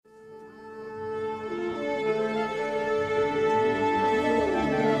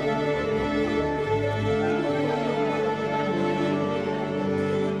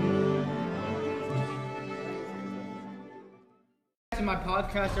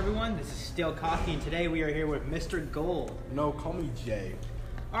podcast, everyone. This is Stale Coffee, and today we are here with Mr. Gold. No, call me Jay.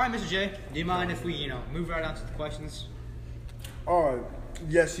 All right, Mr. J, do you mind if we, move right on to the questions? Alright,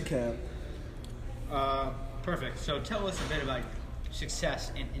 yes you can. Perfect. So tell us a bit about your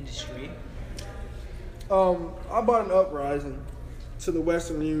success in industry. I bought an uprising to the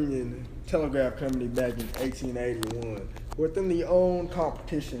Western Union Telegraph Company back in 1881 within the own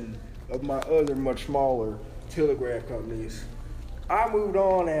competition of my other much smaller telegraph companies. I moved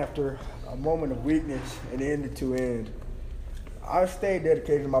on after a moment of weakness and ended to end. I stayed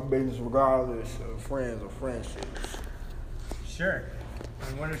dedicated to my business regardless of friends or friendships. Sure.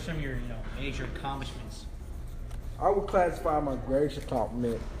 And what are some of your, major accomplishments? I would classify my greatest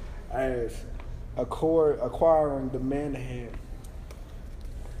accomplishment as acquiring the Manhattan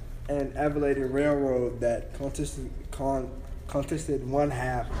and Elevated Railroad that consisted one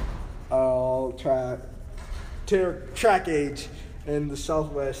half track age in the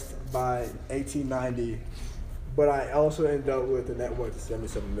Southwest by 1890, but I also ended up with a net worth of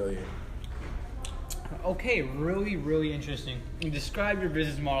 $77 million. Okay, really, really interesting. Describe your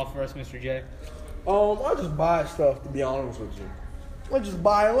business model for us, Mr. J. I just buy stuff, to be honest with you. I just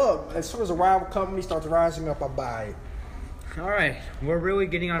buy them up. As soon as a rival company starts rising up, I buy it. All right, we're really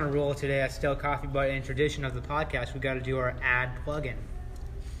getting on a roll today at Stale Coffee, but in tradition of the podcast, we got to do our ad plug-in.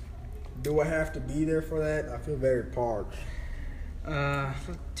 Do I have to be there for that? I feel very parched.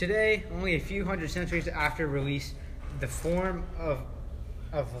 Today, only a few hundred centuries after release, the form of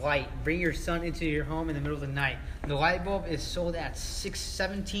light. Bring your sun into your home in the middle of the night. The light bulb is sold at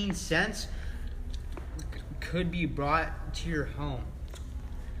 17 cents. Could be brought to your home.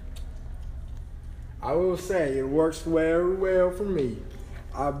 I will say it works very well for me.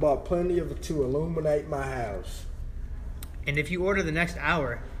 I bought plenty of it to illuminate my house. And if you order the next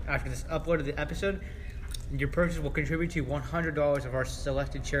hour after this upload of the episode, your purchase will contribute to $100 of our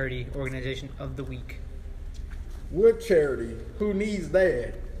selected charity organization of the week. What charity? Who needs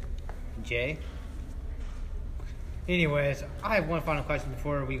that? Jay? Anyways, I have one final question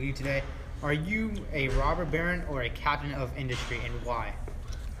before we leave today. Are you a robber baron or a captain of industry, and why?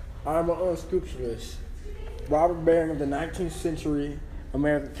 I'm an unscrupulous robber baron of the 19th century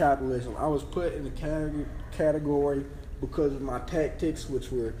American capitalism. I was put in the category because of my tactics,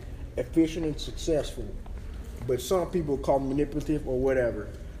 which were efficient and successful. But some people call me manipulative or whatever.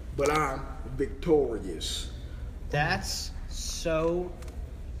 But I'm victorious. That's so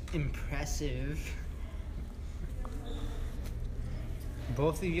impressive.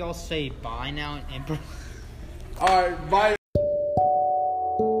 Both of y'all say bye now and All right, bye.